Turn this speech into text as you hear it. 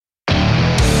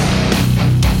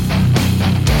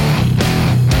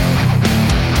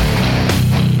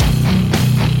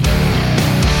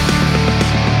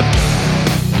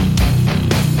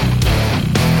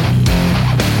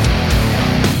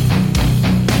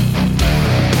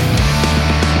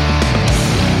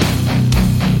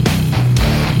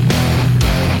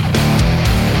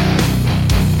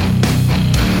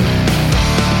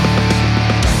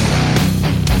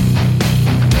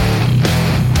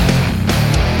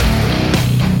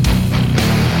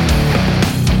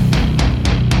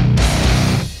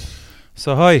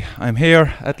So hi, I'm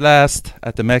here at last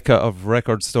at the Mecca of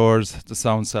record stores, the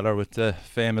Sound Cellar, with the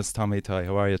famous Tighe.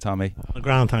 How are you, Tommy?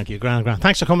 Grand, thank you. Grand.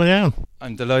 Thanks for coming down.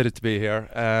 I'm delighted to be here.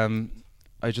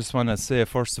 I just want to say,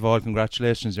 first of all,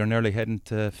 congratulations. You're nearly heading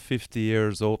to 50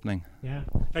 years opening. Yeah,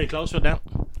 very close with that.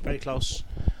 Very close.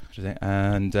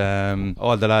 And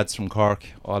all the lads from Cork,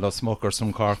 all those smokers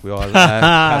from Cork, we all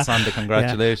pass on the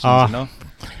congratulations, Yeah. you know.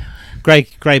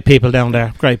 Great people down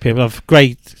there. Great people.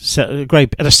 Great.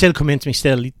 They still come into me.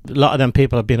 Still, a lot of them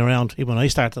people have been around even when I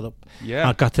started up. Yeah,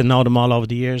 I got to know them all over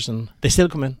the years, and they still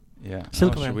come in. Yeah,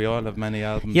 still come in. We all have many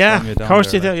albums. Yeah, from you of down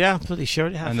course there, they do. Yeah, absolutely sure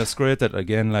they have. And it's great that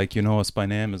again, like, you know us by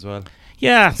name as well.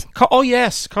 Yeah. Oh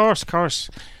yes, of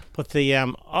course. But the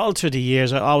all through the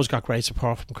years, I always got great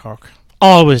support from Cork.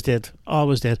 Always did.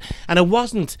 And it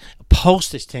wasn't a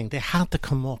postage thing. They had to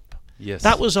come up. Yes,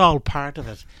 That was all part of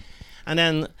it. And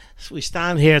then we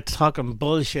stand here talking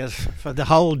bullshit for the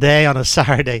whole day on a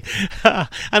Saturday. And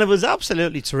it was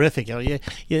absolutely terrific. There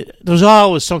was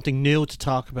always something new to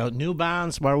talk about, new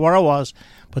bands, where I was.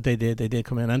 But they did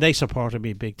come in, and they supported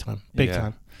me big time.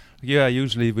 Yeah,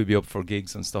 usually we'd be up for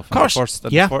gigs and stuff. Of course,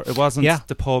 It wasn't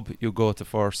the pub you go to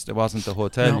first. It wasn't the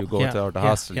hotel you go to, or the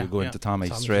hostel you go into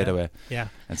Tommy straight away. Yeah.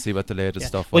 And see what the latest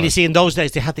stuff was. Well, you see, in those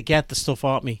days, they had to get the stuff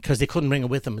off me because they couldn't bring it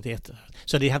with them.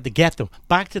 So they had to get them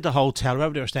back to the hotel,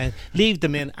 wherever they were staying, leave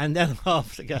them in, and then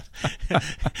off to get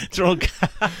drunk.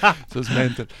 So it's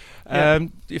mental.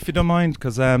 If you don't mind,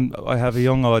 because I have a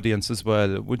young audience as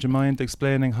well, would you mind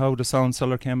explaining how the Sound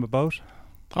Cellar came about?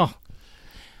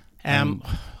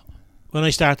 When I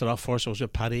started off first, I was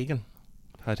with Pat Egan.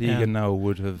 Pat Egan now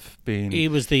would have been... He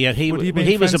was the... he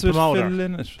was a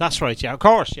promoter. That's right, yeah. Of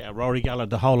course, yeah. Rory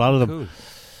Gallagher, the whole lot of them. Cool.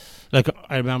 Like,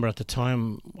 I remember at the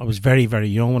time, I was very, very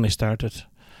young when I started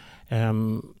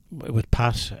with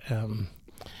Pat.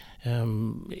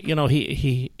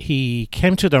 He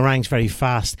came to the ranks very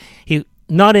fast. He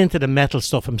not into the metal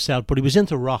stuff himself, but he was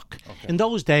into rock. Okay. In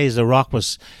those days, the rock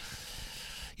was...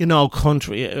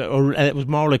 country, or it was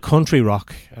more like country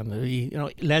rock, and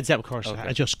Led Zeppelin, of course,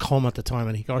 had just come at the time,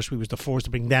 and of course we was the first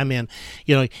to bring them in.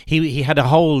 He had a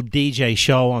whole DJ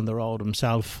show on the road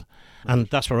himself, and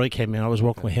that's where I came in. I was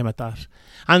working with him at that.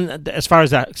 And as far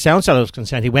as that Sound Cellar was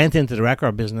concerned, he went into the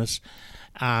record business,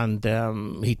 and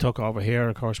he took over here,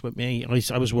 of course, with me.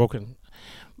 I was working.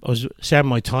 I was serving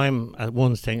my time at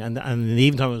one thing, and in the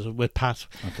evening time I was with Pat.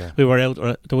 Okay. We were out.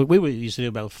 We used to do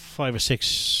about 5 or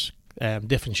 6.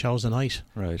 Different shows a night,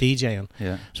 right. DJing.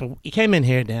 Yeah. So he came in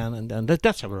here then, and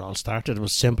that's how it all started. It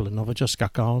was simple enough. It just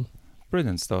got going.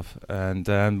 Brilliant stuff. And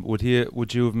would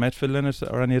you have met Phil Lynott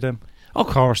or any of them? Of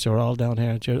course, they were all down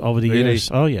here over the years.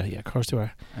 Oh yeah, of course they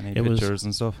were. Any pictures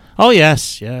and stuff? Oh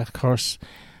yes, yeah, of course.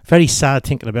 Very sad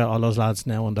thinking about all those lads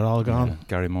now, and they're all gone. Yeah,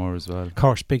 Gary Moore as well. Of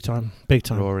course, big time.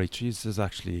 Rory, geez, there's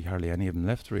actually hardly any of them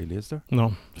left, really, is there?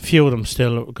 No, a few of them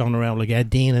still going around, like Ed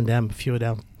Dean and them. A few of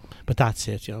them. But that's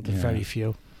it, very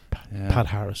few. Yeah. Pat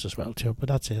Harris as well too, but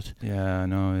that's it. Yeah, I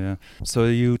know, yeah. So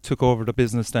you took over the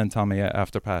business then, Tommy,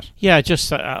 after Pat? Yeah, I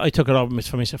took it over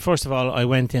for myself. First of all, I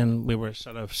went in, we were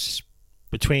sort of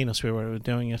between us, we were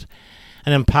doing it.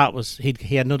 And then Pat he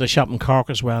had another shop in Cork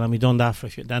as well, and we done that for a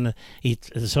few. Then he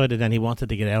decided then he wanted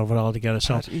to get out of it altogether.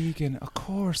 Pat Egan, of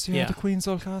course, yeah, the Queen's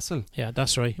Old Castle. Yeah,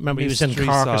 that's right. Remember, he was in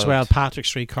Cork as well, Patrick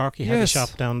Street, Cork. He had a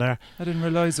shop down there. I didn't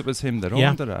realise it was him that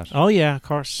owned that. Oh yeah, of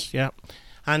course, yeah.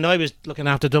 And I was looking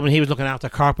after Dublin, he was looking after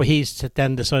Cork, but he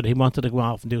then decided he wanted to go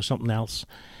off and do something else.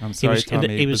 I'm sorry,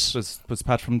 Tommy, was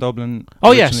Pat from Dublin?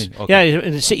 Oh yes, okay. Yeah,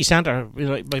 in the city centre,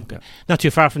 not too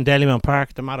far from Dalymount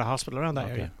Park, the Matter Hospital, around that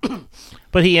area.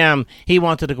 But he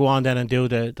wanted to go on then and do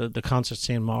the concert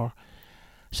scene more.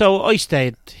 So I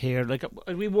stayed here. Like,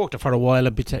 we worked for a while,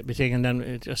 and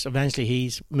then just eventually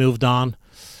he's moved on,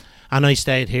 and I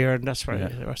stayed here, and that's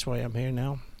why I'm here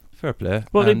now. Fair play.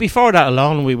 Well, before that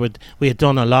alone, we had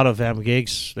done a lot of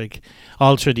gigs, like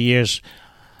all through the years.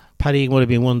 Paddy would have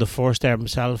been one of the first there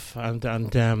himself, and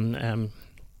the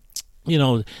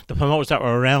promoters that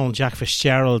were around, Jack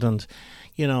Fitzgerald, and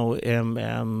it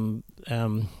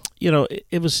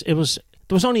was there was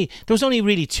only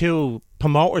really 2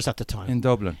 promoters at the time in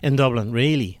Dublin.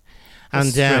 Really. That's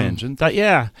strange, isn't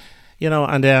it?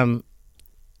 And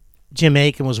Jim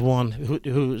Aiken was one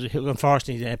who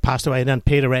unfortunately passed away, and then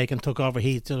Peter Aiken took over.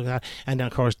 And then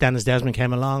of course Dennis Desmond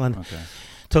came along and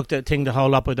took the thing the whole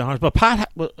lot by the horse. But Pat,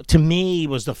 to me,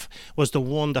 was the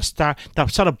one that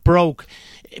sort of broke.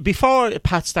 Before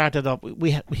Pat started up,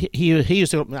 he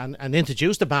used to go and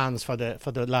introduce the bands for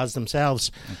the lads themselves.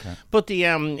 Okay. But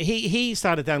he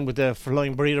started then with the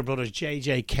Flying Burrito Brothers,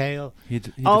 J.J. Cale.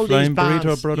 All the Flying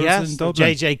Burrito Brothers in Dublin.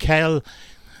 J.J. Cale.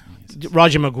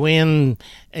 Roger McGuinn,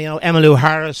 Emmylou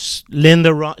Harris,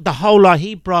 Linda, the whole lot.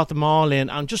 He brought them all in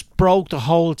and just broke the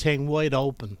whole thing wide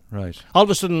open. Right. All of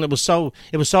a sudden, it was so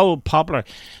popular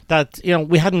that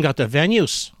we hadn't got the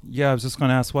venues. Yeah, I was just going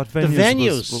to ask what venues.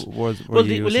 The venues. Were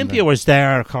the Olympia was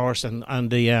there, of course, and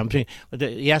the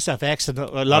SFX, and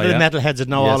a lot of the metalheads that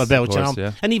know all about, course,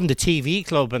 and even the TV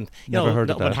club, and Never heard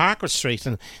of that. with Harcourt Street,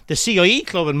 and the CIE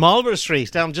club in Marlborough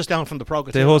Street, just down from the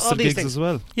Proctor. They hosted gigs as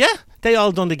well. Yeah, they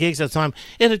all done the gigs at the time.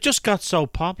 It had just got so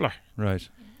popular. Right.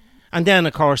 And then,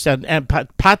 of course,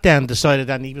 Pat then decided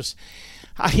that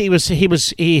he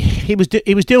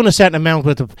was doing a certain amount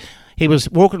with he was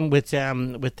working with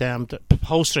the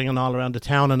postering and all around the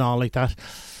town and all like that,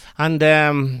 and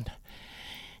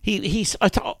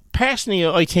personally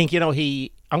I think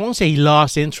I won't say he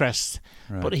lost interest.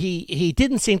 Right. But he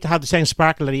didn't seem to have the same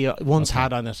sparkle that he once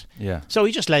had on it. Yeah. So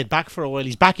he just laid back for a while.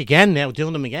 He's back again now,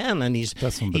 doing them again, and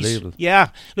that's unbelievable.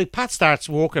 Like Pat starts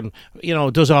working,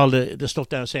 does all the stuff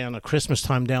down, say on a Christmas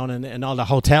time down in all the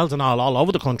hotels and all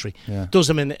over the country. Yeah. Does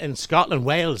them in Scotland,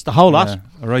 Wales, the whole lot.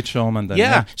 A right showman then.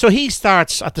 Yeah. So he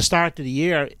starts at the start of the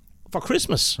year for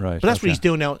Christmas. Right. But that's what he's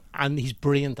doing now, and he's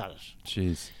brilliant at it.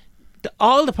 Jeez.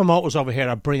 All the promoters over here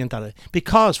are brilliant at it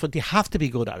because they have to be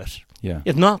good at it. Yeah.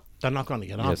 If not, they're not going to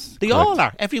get on. Yes, they correct. all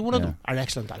are. Every one of them are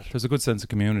excellent at it. There's a good sense of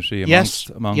community amongst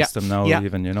them now. Yeah.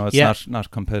 Even it's not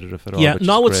competitive at all. Yeah,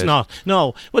 no, it's great. Not.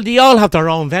 No, well, they all have their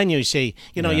own venue. You see,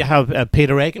 you have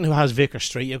Peter Aiken who has Vicar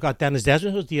Street. You've got Dennis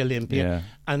Desmond who's the Olympia,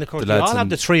 and of course they all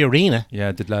have the Three Arena.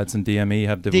 Yeah, the lads in DME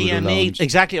have the DME. Lounge.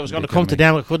 Exactly. I was going to come to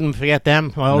them. I couldn't forget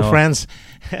them. My old friends.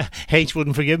 H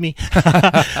wouldn't forgive me.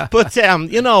 But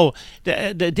the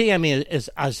DME is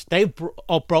as they've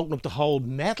broken up the whole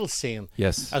metal scene.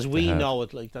 Yes, as we know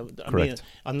it. Like I mean,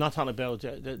 I'm not talking about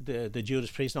the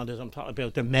Judas Priest and all this. I'm talking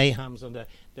about the Mayhems and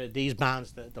these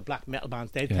bands, the black metal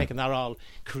bands. They've taken that all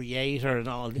Creator and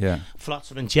all.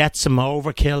 Flotsam and Jetsam,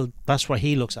 Overkill. That's what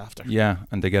he looks after. Yeah,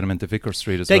 and they get them into Vicar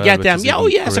Street as well. They get them. Yeah,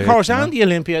 yes, of course, and the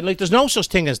Olympia. Like, there's no such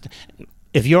thing as.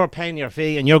 If you're paying your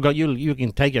fee and you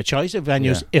can take your choice of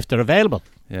venues if they're available.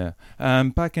 Yeah.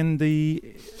 Back in the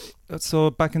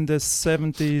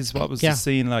 70s, what was the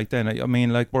scene like then? I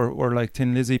mean, like were like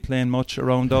Tin Lizzy playing much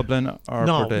around Dublin? Or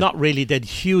no, not really. They're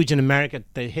huge in America.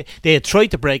 They had tried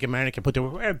to break America, but they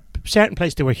were certain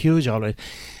places they were huge, all right.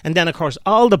 And then of course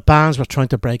all the bands were trying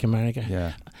to break America.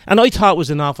 Yeah. And I thought it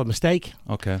was an awful mistake.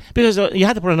 Okay. Because you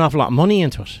had to put an awful lot of money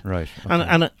into it. Right. Okay.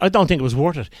 And I don't think it was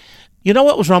worth it. You know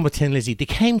what was wrong with Tin Lizzy? They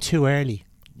came too early.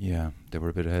 Yeah, they were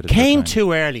a bit ahead of Came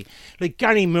too early. Like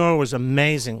Gary Moore was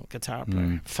amazing guitar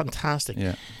player. Fantastic.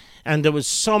 Yeah. And there was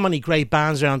so many great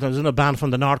bands around. There was another band from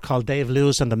the north called Dave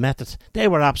Lewis and the Method. They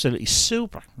were absolutely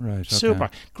super. Right. Okay. Super.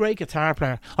 Great guitar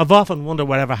player. I've often wondered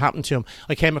whatever happened to him.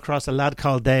 I came across a lad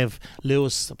called Dave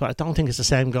Lewis, but I don't think it's the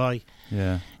same guy.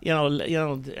 Yeah. Any other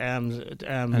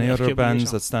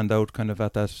bands that stand out kind of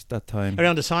at that time?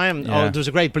 Around the time, there was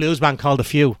a great blues band called The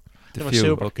Few. They were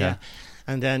super. Okay. Yeah.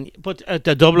 And then, but at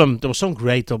the Dublin, there were some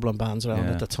great Dublin bands around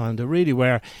at the time. They really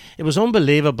were. It was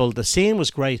unbelievable. The scene was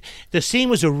great. The scene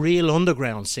was a real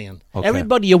underground scene. Okay.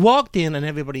 Everybody, you walked in and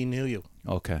everybody knew you.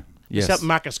 Okay. Yes. Except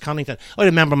Marcus Connington. I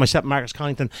remember myself, Marcus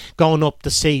Connington, going up to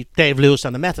see Dave Lewis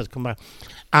and the Method come back.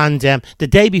 And the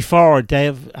day before,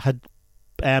 Dave had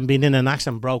been in an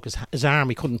accident, broke his arm.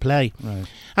 He couldn't play. Right.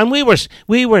 And we were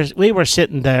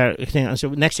sitting there. And so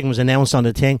next thing was announced on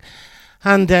the thing.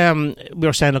 And we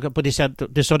were saying, look, but he said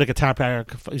this other guitar player,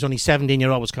 he was only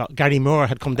 17-year-old, was called Gary Moore,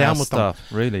 had come down with them.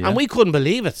 Really, yeah. And we couldn't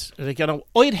believe it. Like,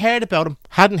 I'd heard about him,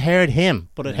 hadn't heard him,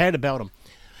 but I'd heard about him.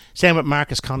 Same with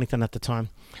Marcus Connington at the time.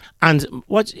 And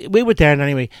we were there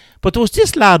anyway. But there was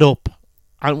this lad up,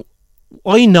 and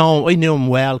I knew him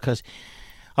well because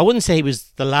I wouldn't say he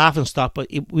was the laughing stock, but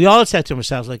we all said to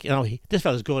ourselves, like, this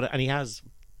fella's good, and he has,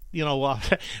 you know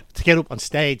what, to get up on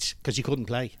stage because he couldn't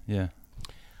play. Yeah.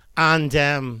 And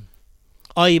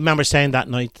I remember saying that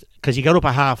night, because he got up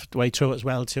a halfway through it as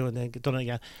well too, and then done it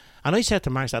again. And I said to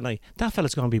Mark that night, that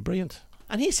fella's going to be brilliant.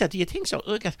 And he said, do you think so?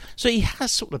 Look, so he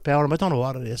has something about him. I don't know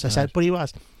what it is. I said, but he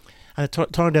was. And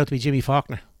it turned out to be Jimmy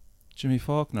Faulkner. Jimmy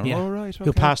Faulkner, yeah. Right. Okay.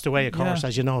 Who passed away, of course,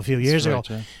 as you know, a few years ago.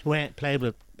 Yeah. Played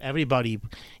with everybody.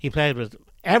 He played with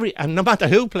and no matter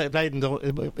who played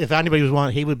if anybody was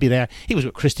one, he would be there. He was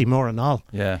with Christy Moore and all.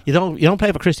 Yeah. You don't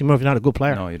play for Christy Moore if you're not a good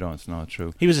player. No, you don't. It's not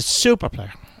true. He was a super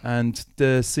player. And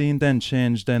the scene then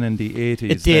changed then in the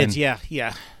 80s. It did,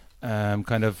 yeah.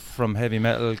 Kind of from heavy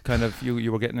metal, kind of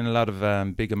you were getting in a lot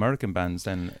of big American bands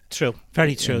then. True,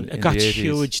 very true. It got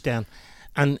huge then,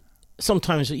 and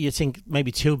sometimes you think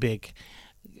maybe too big.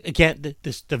 Again,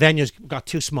 the venues got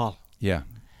too small. Yeah.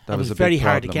 That it was a very big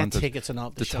hard to problem, get wasn't it? tickets and all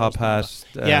The shows top and all hat.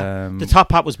 that. Yeah, the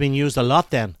top hat was being used a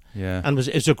lot then. Yeah. And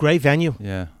it was a great venue.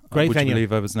 Yeah. Great Would venue. you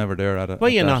believe I was never there at it? Well,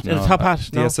 you're not. In the top hat,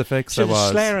 The no. SFX So I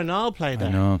was. Slayer and all played there.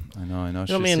 I know. You know what I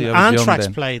See, mean? I was young Anthrax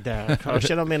then. played there, of course.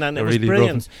 You know what I mean? And it They're was really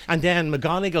brilliant. rough. And then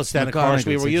McGonagall's then, of course.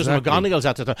 We were McGonagall's, using exactly. McGonagall's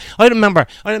at the time.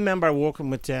 I remember working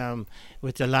with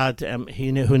the lad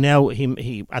who now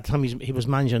he at the time he was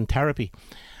managing therapy,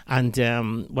 and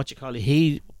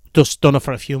he just done it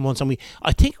for a few months, and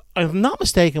I think, if I'm not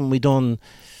mistaken, we done.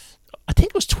 I think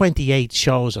it was 28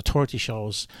 shows or 30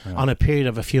 shows on a period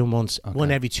of a few months, one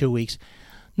every 2 weeks.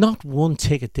 Not one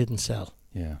ticket didn't sell.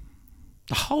 Yeah.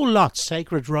 The whole lot.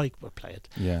 Sacred Reich were played.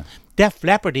 Yeah. Def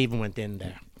Leppard even went in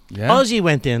there. Yeah. Ozzy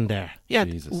went in there. Yeah,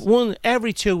 Jesus. one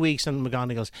every 2 weeks on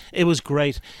McGonagall's. It was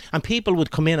great, and people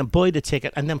would come in and buy the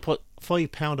ticket and then put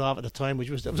 £5 off at the time, which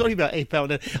was only about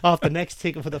 £8 off the next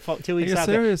ticket for the 2 weeks Are you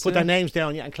after. serious? Put their names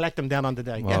down, and collect them down on the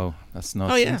day. Wow, that's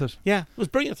nuts, Oh yeah, isn't it? yeah, it was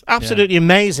brilliant, absolutely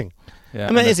amazing, Yeah.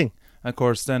 amazing. And of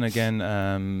course, then again,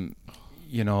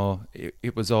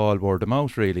 it was all word of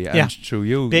mouth, really, and through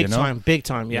you, Big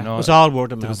time. Yeah, know, it was all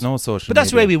word of mouth. There was no social but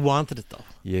that's the media. way we wanted it, though.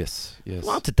 Yes. We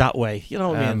wanted it that way. You know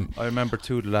what I mean? I remember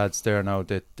two of the lads there now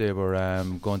that they were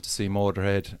going to see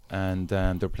Motorhead, and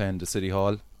they're playing the City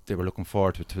Hall. They were looking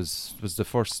forward to it. It was the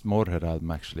first Motorhead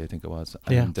album, actually, I think it was.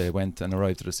 And they went and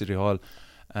arrived at the City Hall,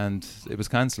 and it was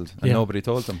cancelled, and nobody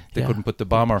told them. They couldn't put the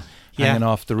bomber hanging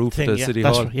off the roof of the City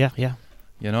Hall. Yeah.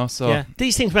 You know, so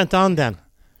these things went on then.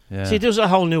 Yeah. See, there's a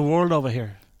whole new world over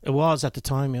here. It was at the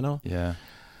time, you know. Yeah.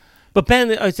 But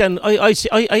Ben,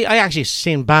 I actually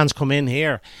seen bands come in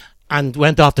here and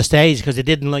went off the stage because they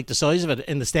didn't like the size of it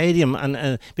in the stadium,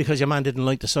 and because your man didn't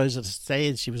like the size of the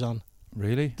stage she was on.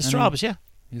 Really? The Straubs, yeah.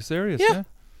 You serious? Yeah.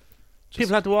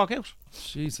 People had to walk out.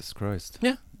 Jesus Christ.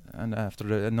 Yeah. And after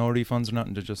no refunds or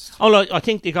nothing, to just... Oh, I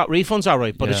think they got refunds all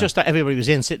right, but it's Yeah. just that everybody was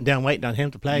in sitting down waiting on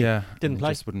him to play. Yeah. Didn't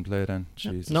play. Just wouldn't play then.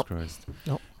 Jesus No. Christ.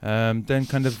 No. Then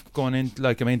kind of going in, the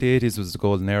 80s was the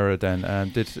golden era then.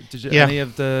 Did you, Yeah. any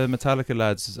of the Metallica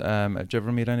lads, did you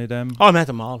ever meet any of them? Oh, I met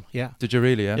them all, yeah. Did you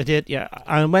really, yeah? I did, yeah.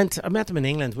 I met them in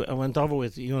England. I went over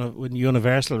with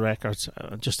Universal Records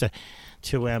just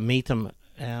to meet them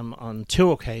on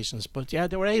 2 occasions. But yeah,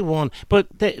 they were A1. But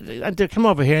they come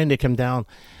over here and they come down.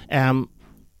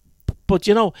 But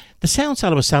you know, the Sound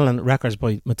Cellar was selling records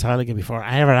by Metallica before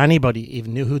ever anybody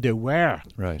even knew who they were.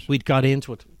 Right. We'd got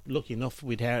into it. Lucky enough,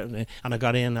 we'd heard, and I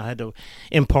got in. I had to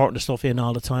import the stuff in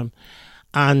all the time.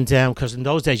 And because in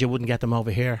those days you wouldn't get them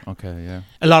over here. Okay, yeah.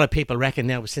 A lot of people reckon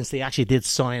now, since they actually did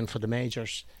sign for the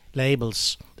majors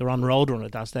labels, they're on Roadrunner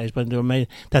at that stage, but they were made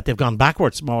that they've gone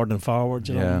backwards more than forwards.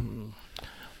 You know?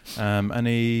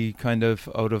 Any kind of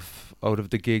out of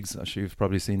the gigs, I'm sure you've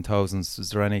probably seen thousands, is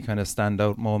there any kind of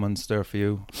standout moments there for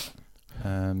you?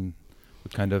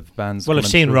 With kind of bands? Well, I've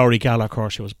coming seen through? Rory Gallagher, of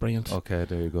course, he was brilliant. Okay,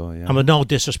 there you go, yeah. And with no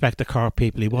disrespect to Cork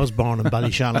people, he was born in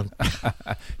Ballyshannon.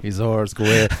 He's ours, go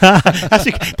away.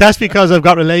 That's because I've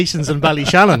got relations in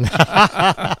Ballyshannon.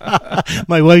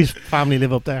 My wife's family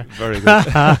live up there. Very good.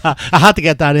 I had to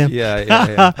get that in.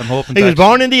 Yeah. I'm hoping he was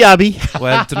born in the Abbey.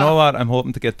 Well, do you know what? I'm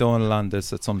hoping to get Donal on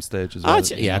this at some stage as well.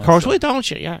 Yeah, of course. Why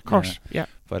don't you? Yeah, of course. Yeah.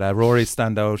 But Rory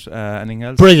stand out. Anything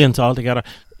else? Brilliant altogether.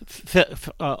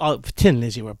 Tin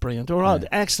Lizzy were brilliant. They were all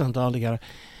excellent altogether.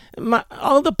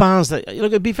 All the bands that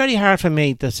it'd be very hard for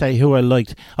me to say who I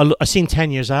liked. I seen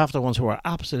 10 Years After ones who were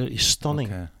absolutely stunning.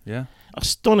 Okay. Yeah.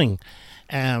 Stunning.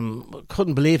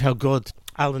 Couldn't believe how good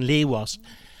Alan Lee was.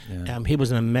 Yeah. He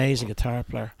was an amazing guitar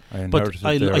player. But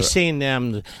I seen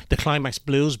the Climax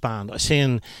Blues Band. I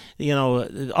seen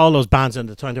all those bands at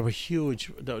the time. They were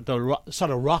huge. The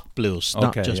sort of rock blues,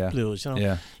 not just blues.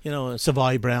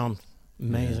 Savoy Brown,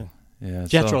 amazing. Yeah,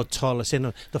 Jethro Tull. I seen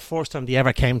them the first time they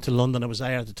ever came to London. I was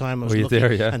there at the time. I was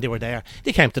looking, and they were there.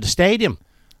 They came to the stadium.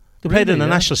 They played in the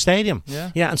National Stadium.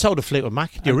 Yeah, and so did Fleetwood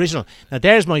Mac, the original. Now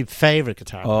there's my favourite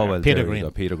guitar player, Peter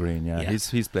Green. Peter Green, yeah.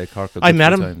 He's played Cork. I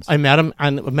met him. I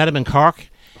met him in Cork.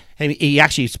 He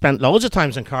actually spent loads of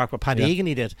times in Cork with Paddy Egan.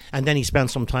 He did, and then he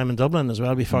spent some time in Dublin as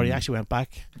well before he actually went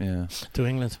back. To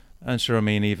England. And sure, I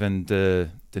mean, even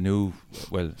the new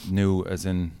as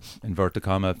in inverted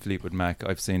comma Fleetwood Mac,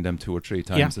 I've seen them 2 or 3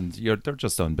 times, and they're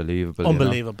just unbelievable.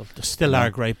 Unbelievable. They still are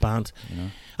a great band.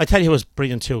 I tell you who was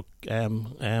brilliant too,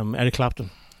 Eric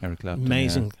Clapton.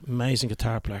 Amazing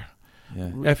guitar player.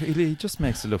 Yeah, he just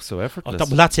makes it look so effortless.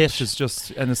 Well, that's it. It's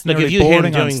just, and it's nearly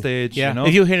boring on stage.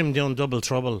 If you hear him doing Double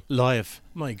Trouble live,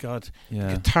 my God, the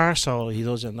guitar solo he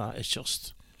does in that, it's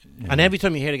just, and every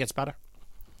time you hear it gets better.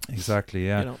 Exactly,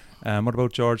 yeah. What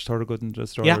about George Thorogood and the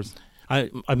Destroyers? I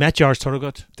met George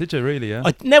Thorogood. Did you really? Yeah.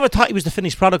 I never thought he was the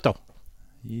finished product though.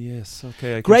 Yes,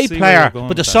 okay. I can Great see where player, you're going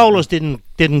but the with that, solos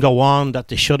didn't go on that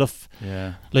they should have.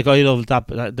 Yeah. Like I love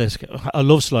I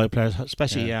love slide players,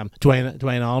 especially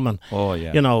Dwayne Allman. Oh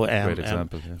yeah. You know, great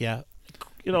example. yeah.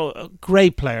 You know,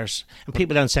 great players, and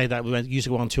people don't say that used to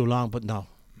go on too long, but no.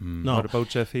 What about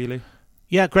Jeff Healy?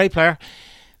 Yeah, great player.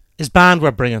 His band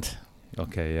were brilliant.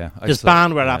 Okay, yeah. His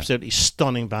band were absolutely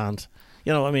stunning band.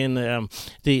 You know, I mean,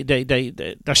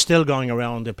 they're still going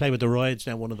around. They play with the Rides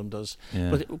now. One of them does.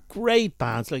 Yeah. But great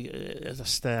bands, like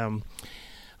just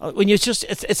when you just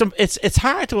it's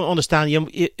hard to understand.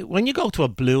 When you go to a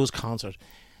blues concert,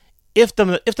 if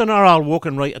they're not all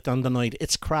working right at the end of the night,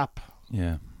 it's crap.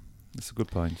 Yeah, that's a good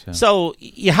point. Yeah. So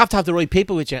you have to have the right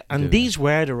people with you, and these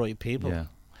were the right people. Yeah.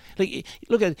 Like,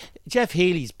 look at Jeff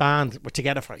Healy's band were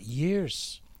together for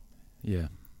years. Yeah.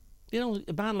 You know,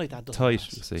 a band like that doesn't Tight,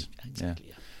 last. you see. Exactly.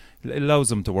 Yeah. It allows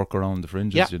them to work around the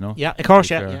fringes, Yeah, you know. yeah, of course,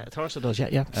 yeah, of course it does,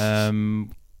 yeah.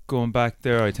 Going back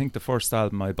there, I think the first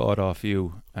album I bought off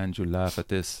you, and you'll laugh at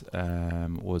this,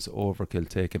 was Overkill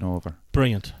Taking Over.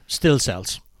 Brilliant. Still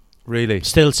sells. Really?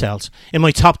 Still sells. In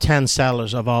my top 10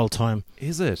 sellers of all time.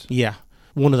 Is it? Yeah,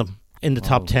 one of them in the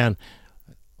top 10.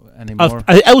 Any more?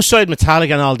 Outside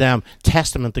Metallica and all them,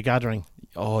 Testament, The Gathering.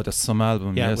 Oh, that's some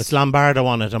album, yeah, yes. with Lombardo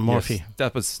on it and Murphy. Yes,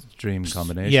 that was dream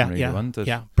combination, really, wasn't it?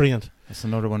 Yeah, brilliant. That's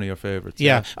another one of your favourites.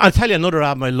 Yeah, I'll tell you another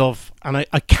album I love, and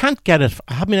I can't get it.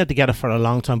 I haven't been able to get it for a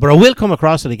long time, but I will come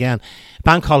across it again. A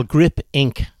band called Grip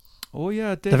Inc. Oh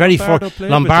yeah, the very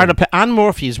Lombardo and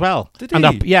Murphy as well. Did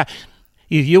he? Yeah.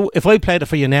 If I played it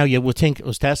for you now, you would think it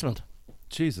was Testament.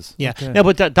 Jesus. Yeah. Okay. No,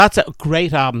 but that's a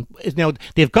great album. Now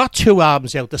they've got 2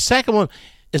 albums out. The second one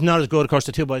is not as good. Of course,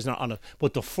 the 2 boys are not on it.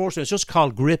 But the first one is just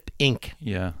called Grip Inc.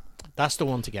 Yeah. That's the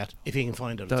one to get if you can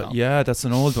find it. Yeah, that's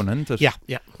an old one, isn't it? Yeah,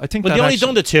 yeah. I think. But they only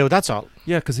done the 2. That's all.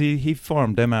 Yeah, because he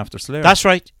formed them after Slayer. That's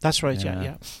right. That's right.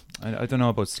 Yeah. I don't know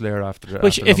about Slayer after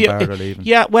Lombardo leaving.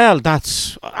 Yeah, well,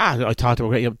 that's I thought they were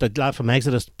great. The lad from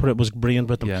Exodus was brilliant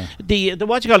with them. Yeah. The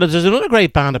what you call it? There's another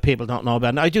great band that people don't know about.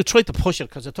 And I do try to push it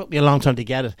because it took me a long time to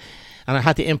get it, and I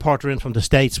had to import her in from the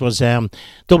States. Was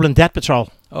Dublin Death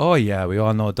Patrol. Oh yeah, we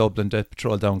all know Dublin Death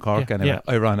Patrol down Cork. Yeah, anyway,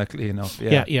 ironically enough.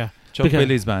 Yeah. Chuck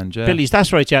Billy's band, yeah. Billy's,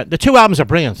 that's right, yeah. The 2 albums are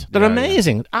brilliant. They're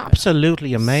amazing.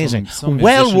 Absolutely amazing. Some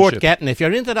well worth getting. If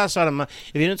you're into that sort of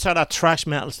if you're into that thrash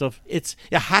metal stuff, it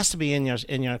has to be in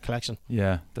your collection.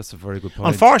 Yeah, that's a very good point.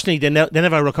 Unfortunately, they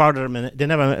never recorded them they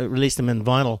never released them in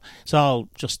vinyl. It's all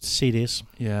just CDs.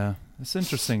 Yeah. It's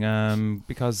interesting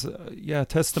because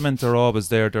Testament are always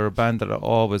there. They're a band that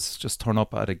always just turn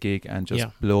up at a gig and just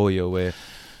blow you away.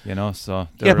 You know, so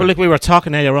yeah, but like we were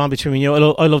talking earlier on between you,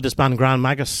 I love this band Grand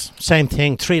Magus. Same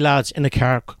thing, 3 lads in the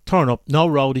car, turn up, no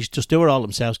roadies, just do it all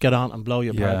themselves, get on and blow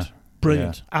you apart.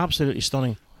 Brilliant, absolutely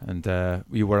stunning. And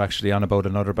we were actually on about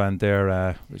another band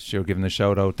there, which you're giving a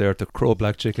shout out there to Crow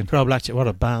Black Chicken. Crow Black Chicken, what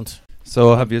a band!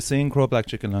 So have you seen Crow Black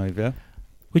Chicken live? Yeah.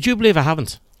 Would you believe I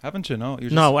haven't? Haven't you? No.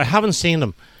 No, I haven't seen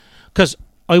them because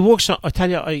I work so. I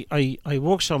tell you, I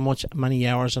work so much, many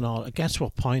hours and all. It gets to a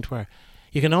point where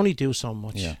you can only do so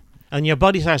much. Yeah. And your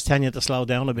body starts telling you to slow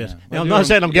down a bit. Yeah. Now, I'm not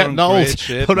saying I'm getting old,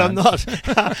 but I'm not.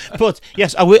 But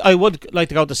yes, I would like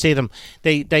to go to see them.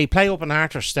 They play up in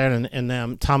Arthur's there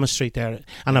in Thomas Street there,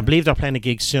 and I believe they're playing a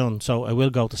gig soon, so I will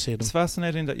go to see them. It's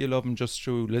fascinating that you love them just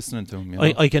through listening to them. You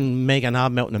know? I can make an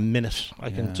album out in a minute.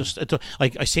 I can just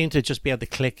I seem to just be able to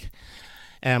click.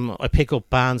 I pick up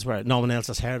bands where no one else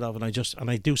has heard of, and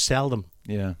I do sell them.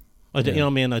 Yeah. You know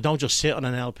what I mean? I don't just sit on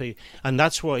an LP, and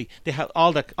that's why they have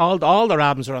all their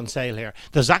albums are on sale here.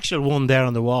 There's actually one there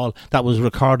on the wall that was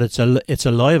recorded. It's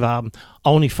a live album,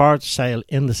 only for sale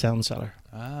in the Sound Cellar.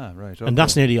 Ah, right. Okay. And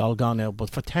that's nearly all gone now,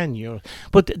 but for €10.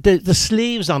 But the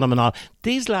sleeves on them and all,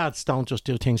 these lads don't just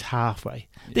do things halfway.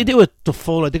 Yeah. They do it to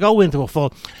full. They go into a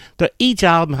full. Each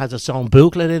album has its own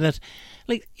booklet in it.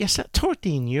 Like, yes,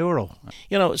 €13.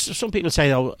 You know, some people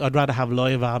say, "Oh, I'd rather have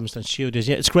live albums than studios."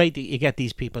 Yeah, it's great that you get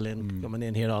these people coming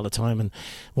in here all the time. And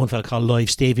one fella called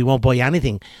Live Steve, he won't buy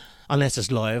anything unless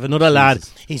it's live. Another lad,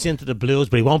 he's into the blues,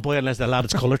 but he won't buy it unless the lad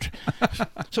is coloured.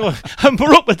 So I'm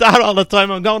up with that all the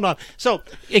time. I'm going on. So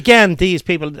again, these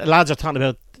people, lads are talking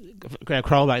about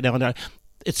Crowback now and there.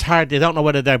 It's hard. They don't know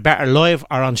whether they're better live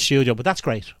or on studio, but that's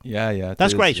great. Yeah.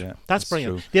 That's great. Yeah, that's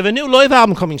brilliant. True. they have a new live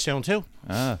album coming soon too.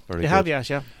 Ah, very good. They have,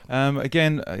 yes, yeah.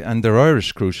 Again, and they're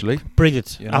Irish, crucially.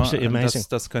 Brilliant. You know, absolutely amazing.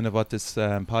 That's kind of what this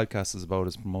podcast is about,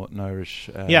 is promoting Irish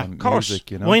of course.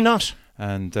 music. You know? Why not?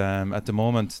 And at the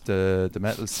moment, the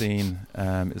metal scene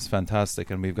is fantastic,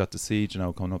 and we've got the Siege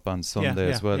now coming up on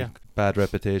Sunday as well. Yeah. Bad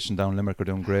Reputation down Limerick are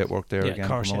doing great work there again,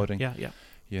 promoting. Yeah.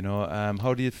 You know,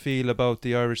 how do you feel about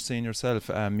the Irish scene yourself,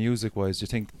 music-wise? Do you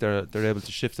think they're able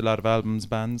to shift a lot of albums,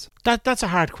 bands? That's a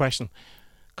hard question.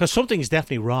 Because something is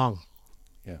definitely wrong.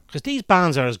 Yeah. Because these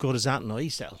bands are as good as that in I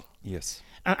sell. Yes.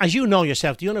 And as you know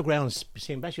yourself, the underground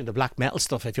scene, especially the black metal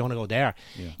stuff, if you want to go there,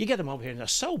 Yeah. you get them over here and they're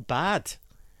so bad.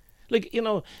 Like, you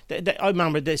know, I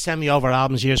remember they sent me over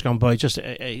albums years gone by, just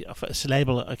a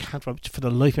label, I can't, for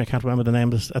the life of me, I can't remember the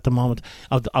name at the moment,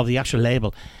 of the actual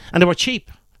label. And they were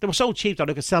cheap. They were so cheap that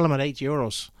I could sell them at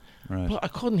 €8. Right. But I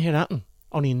couldn't hear that.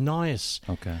 Only noise.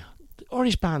 Okay. The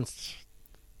Irish bands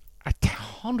are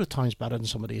 100 times better than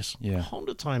some of these. Yeah.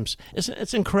 100 times.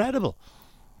 It's incredible.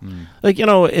 Mm. Like, you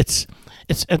know, it's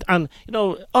and you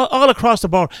know, all across the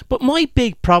board. But my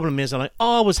big problem is, and I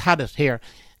always had it here,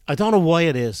 I don't know why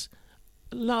it is,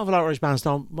 a lot of Irish bands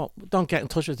don't get in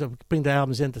touch with them, bring the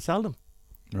albums in to sell them.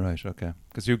 Right, okay.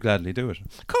 Because you gladly do it.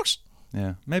 Of course.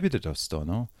 Yeah. Maybe they just don't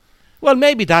know. Well,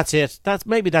 maybe that's it.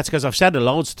 Maybe that's because I've said it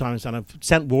loads of times, and I've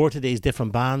sent word to these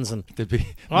different bands, and They'd be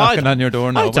knocking on your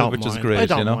door now, which is great. I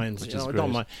don't mind. I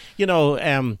don't mind.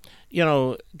 You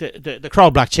know, the Crow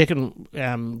Black Chicken,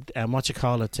 what you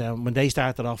call it? When they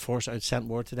started off first, I sent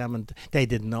word to them, and they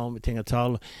didn't know anything at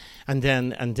all. And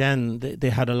then they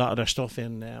had a lot of their stuff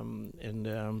in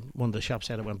one of the shops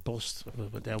said it went bust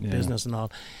with their business and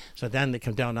all. So then they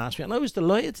came down and asked me, and I was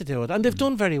delighted to do it. And they've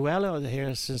done very well out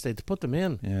here since they put them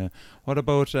in. Yeah. What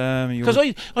about because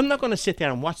I'm not going to sit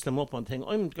there and watch them up on thing.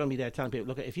 I'm going to be there telling people,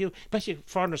 look, if you, especially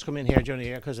foreigners come in here during the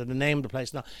year because of the name of the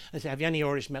place now, and say, have you any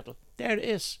Irish metal? There it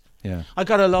is. Yeah. I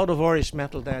got a load of Irish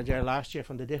metal there last year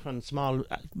from the different small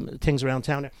things around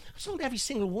town there. I sold every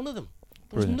single one of them.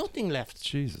 There was nothing left.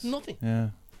 Jesus. Nothing. Yeah.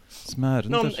 It's mad,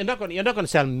 isn't it? You're not going to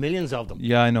sell millions of them.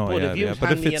 Yeah, I know. But if you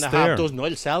hand me in a half dozen,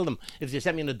 I'll sell them. If you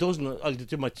send me in a dozen, I'll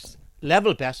do my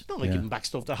level best. I don't like giving back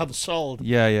stuff that I haven't sold.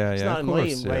 Yeah. It's not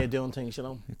my way of doing things, you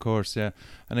know. Of course, yeah.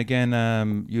 And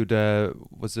again, you'd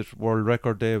was it World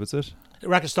Record Day? Was it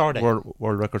Record Store Day? World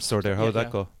Record Store Day. How did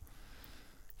that go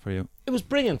for you? It was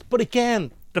brilliant, but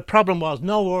again, the problem was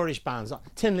no Irish bands.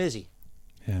 Tin Lizzy.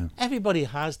 Yeah. Everybody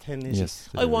has Tin Lizzy. Yes,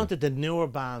 I wanted the newer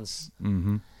bands.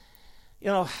 Mm-hmm. You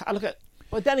know, I look at.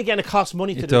 But then again, it costs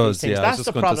money to do does, these things. yeah, That's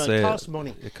the problem. It costs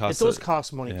money. It does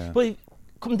cost money. Yeah. But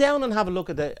come down and have a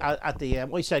look at the.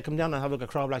 I said, come down and have a look at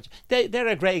Crow Black. They're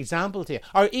a great example to you.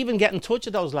 Or even get in touch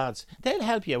with those lads. They'll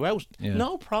help you out. Yeah.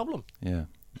 No problem. Yeah.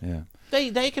 Yeah.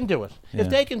 They can do it. Yeah. If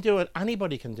they can do it,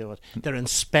 anybody can do it. They're in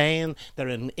Spain, they're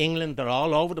in England, they're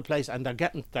all over the place, and they're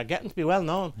getting to be well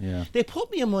known. Yeah. They put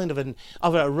me in mind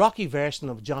of a rocky version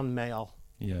of John Mayall.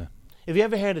 Yeah. Have you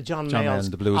ever heard of John Mayall's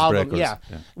and the Blues album? Breakers.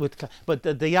 Yeah. But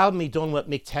the album he done with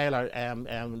Mick Taylor,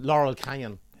 Laurel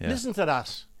Canyon. Yeah. Listen to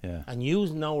that. Yeah. And you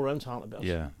know what I'm talking about.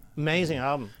 Yeah. Amazing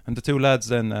album. And the two lads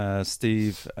then,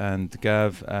 Steve and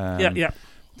Gav. Yeah.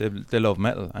 They love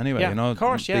metal anyway, you know. Of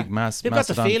course, big mass. They've got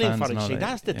the feeling for it. See,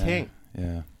 that's the thing.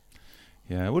 Yeah.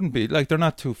 Yeah. It wouldn't be like they're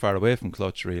not too far away from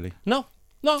Clutch, really. No.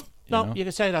 You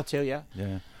can say that too. Yeah.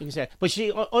 Yeah. You can say, but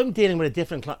see, I'm dealing with a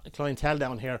different clientele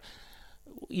down here.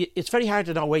 It's very hard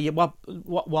to know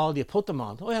what wall you put them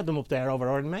on. I had them up there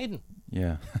over Iron Maiden.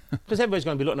 Yeah. Because everybody's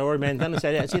going to be looking at Iron Maiden then and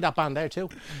say, see that band there too.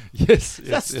 Yes.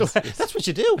 That's what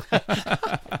you do.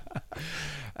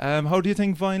 How do you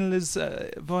think vinyl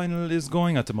is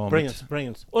going at the moment?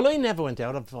 Brilliant. Well, I never went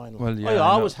out of vinyl. Well, yeah, I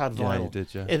always had vinyl. Yeah, you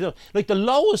did, yeah. Like the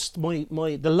lowest,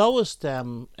 the lowest. I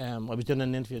was doing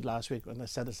an interview last week and I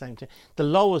said the same thing. The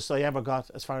lowest I ever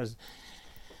got as far as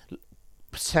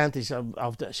percentage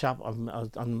of the shop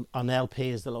on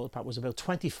LP is the lowest part was about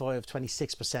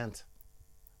 26%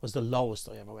 was the lowest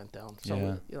I ever went down. So you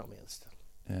know what I mean.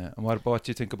 Yeah, and what do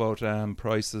you think about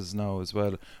prices now as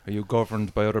well? Are you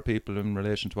governed by other people in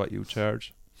relation to what you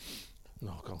charge?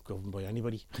 No, I can't govern by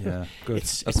anybody. Yeah, good.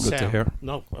 That's good to hear.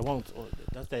 No, I won't.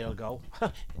 That day I'll go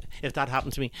if that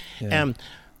happened to me. Yeah.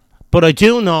 But I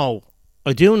do know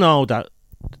that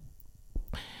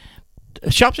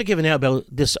shops are giving out about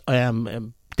this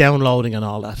downloading and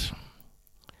all that,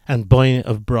 and buying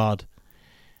abroad.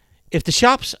 If the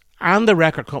shops and the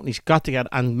record companies got together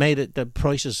and made the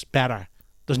prices better,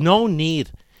 there's no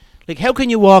need. Like, how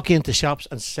can you walk into shops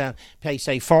and pay,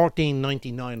 say,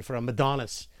 $14.99 for a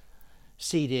Madonna's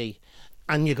CD,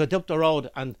 and you go up the road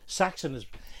and Saxon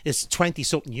is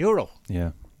 20-something euro?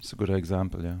 Yeah, it's a good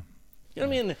example. Yeah, you know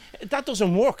what I mean. That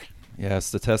doesn't work.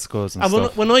 Yes, the Tesco's and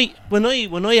stuff. When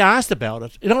I asked about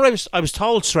it, you know, I was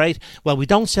told straight, well, we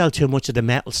don't sell too much of the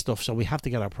metal stuff, so we have to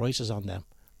get our prices on them.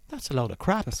 That's a load of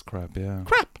crap. That's crap. Yeah.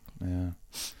 Crap. Yeah.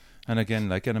 And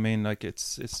again,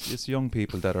 it's young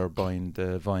people that are buying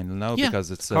the vinyl now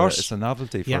because it's a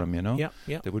novelty for them, you know.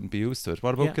 Yeah. They wouldn't be used to it.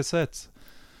 What about cassettes?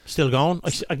 Still going.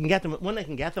 I can get them when I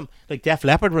can get them. Like Def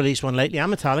Leppard released one lately.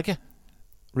 And Metallica.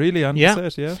 Really, on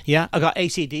cassette, yeah? Yeah, I got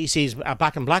AC/DC's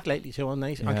Back in Black lately too on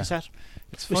cassette.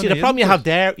 It's You funny, see, the problem you have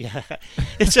there,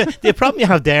 the problem you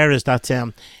have there is that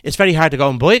it's very hard to go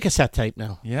and buy a cassette tape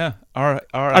now. Yeah, or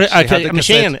actually a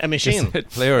machine cassette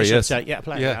player, yes.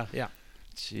 Player, yeah.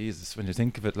 Jesus, when you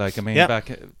think of it, like, I mean, Yeah. back,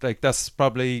 like, that's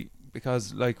probably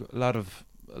because, like, a lot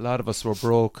of us were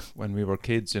broke when we were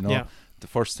kids, you know. Yeah. The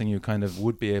first thing you kind of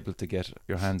would be able to get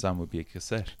your hands on would be a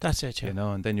cassette. That's it, you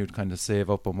know, and then you'd kind of save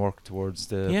up and work towards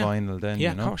the vinyl. Then,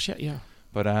 yeah, you know? of course, yeah.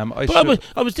 But I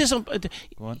was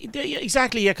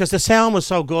exactly, because the sound was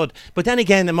so good. But then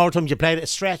again, the more times you played it,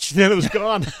 stretched, then it was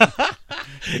gone.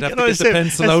 You'd have to get the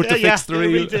pencil out to fix the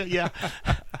reel. Yeah.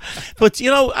 But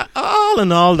all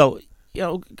in all, though,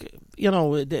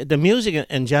 the music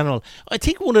in general, I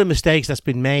think one of the mistakes that's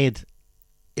been made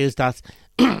is that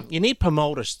you need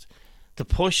promoters to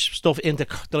push stuff into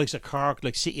the likes of Cork,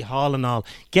 like City Hall and all,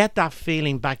 get that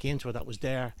feeling back into it that was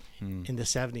there in the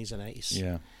 70s and 80s.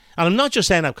 Yeah. And I'm not just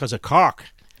saying that because of Cork.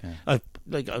 Yeah.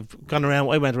 I've gone around.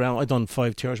 I went around. I've done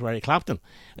 5 tours with Eric Clapton,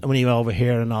 and when he was over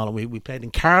here and all, and we played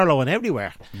in Carlow and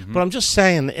everywhere. Mm-hmm. But I'm just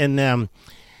saying,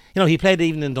 he played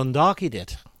even in Dundalk. He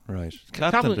did. Right.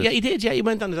 Clapton did. Yeah, he did. Yeah, he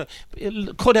went on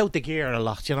cut out the gear a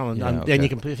lot, and then you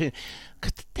can.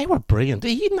 They were brilliant.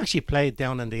 He even actually played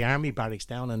down in the army barracks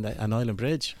down in an Island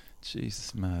Bridge.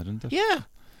 Jesus, mad, isn't it? Yeah.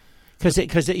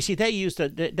 Because you see, they used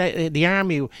the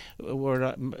army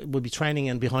would be training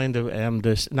in behind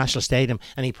the National Stadium,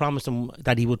 and he promised them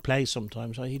that he would play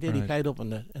sometimes. So he did. Right. He played up in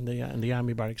the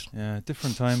army barracks. Yeah,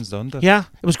 different times, don't it? Yeah,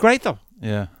 it was great though.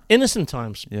 Yeah, innocent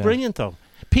times, brilliant though.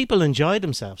 People enjoyed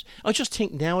themselves. I just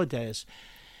think nowadays,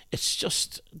 it's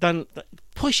just then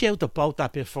push out the boat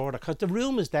that bit further because the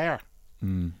room is there.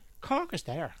 Cork is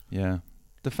there. Yeah,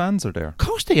 the fans are there. Of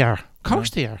course they are. Of course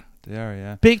they are. They are,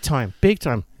 yeah. Big time.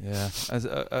 Yeah, as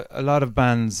a lot of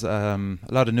bands, a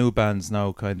lot of new bands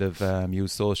now kind of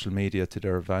use social media to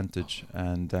their advantage,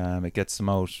 and it gets them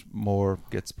out more,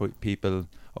 gets people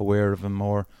aware of them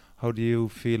more. How do you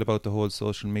feel about the whole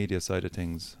social media side of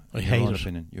things? I hate it.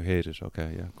 Opinion? You hate it,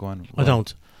 okay, yeah. Go on. I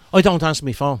don't answer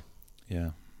my phone.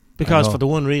 Yeah. Because for the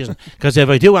one reason, because if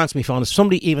I do answer my phone, if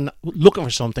somebody even looking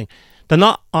for something, they're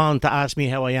not on to ask me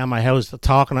how I am, my house,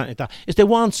 talking like that. If they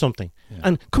want something,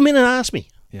 and come in and ask me,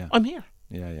 I'm here.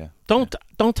 Yeah. Don't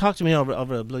talk to me over and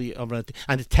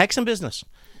the texting business.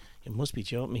 You must be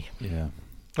joking me. Yeah.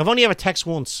 I've only ever texted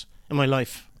once in my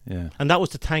life. Yeah. And that was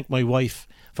to thank my wife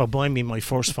for buying me my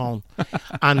first phone,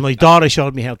 and my daughter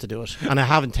showed me how to do it, and I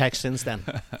haven't texted since then.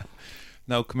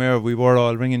 Now, come here. We were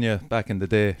all ringing you back in the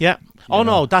day. Yeah.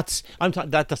 No, that's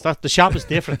the shop is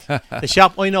different. The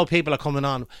shop, I know people are coming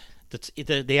on.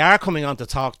 They are coming on to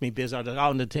talk to me, biz, or they're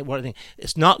on the thing.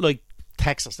 It's not like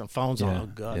texts and phones. Oh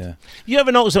God! Yeah. You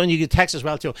ever notice when you get text as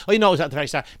well too? I noticed at the very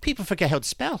start, people forget how to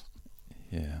spell.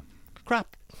 Yeah.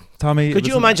 Crap. Tommy, could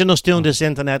you imagine us doing this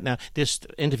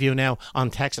interview now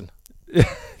on texting?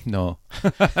 No,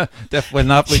 definitely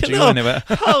not with you anyway.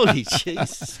 Holy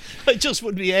jeez, I just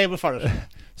wouldn't be able for it.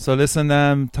 So listen,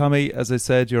 Tommy, as I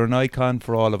said, you're an icon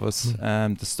for all of us.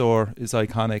 The store is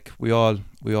iconic. We all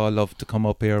love to come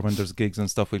up here when there's gigs and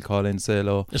stuff. We'll call in, say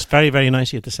hello. It's very, very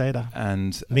nice of you to say that.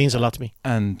 And it means a lot to me.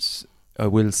 And I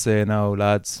will say now,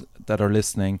 lads that are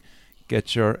listening,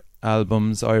 get your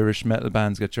albums, Irish metal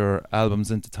bands, get your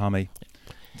albums into Tommy.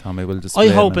 Tommy will display.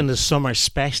 I hope in the summer,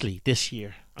 especially this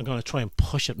year, I'm going to try and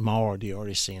push it more, the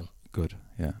Irish scene. Good,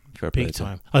 yeah. Fair play. Big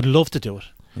time. I'd love to do it.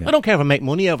 Yeah. I don't care if I make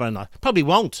money over it or not. Probably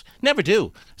won't. Never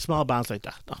do. Small bands like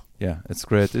that. No. Yeah, it's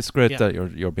great. It's great that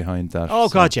you're behind that. Oh,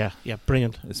 so God, yeah. Yeah,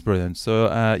 brilliant. It's brilliant.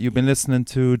 So you've been listening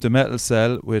to The Metal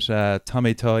Cell with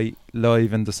Tommy Tighe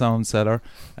live in the Sound Cellar.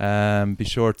 Be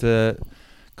sure to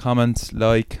comment,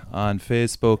 like on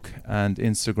Facebook and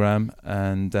Instagram,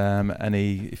 and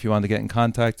if you want to get in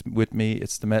contact with me,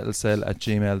 it's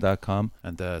themetalcell@gmail.com.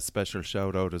 And a special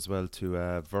shout out as well to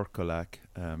Verkolac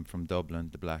from Dublin,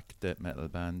 the black death metal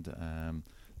band.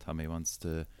 Tommy wants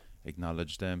to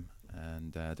acknowledge them,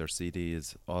 and their CD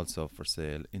is also for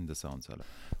sale in the Sound Cellar.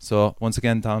 So once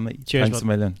again, Tommy, cheers, thanks a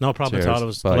million. No problem at all. I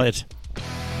was delighted.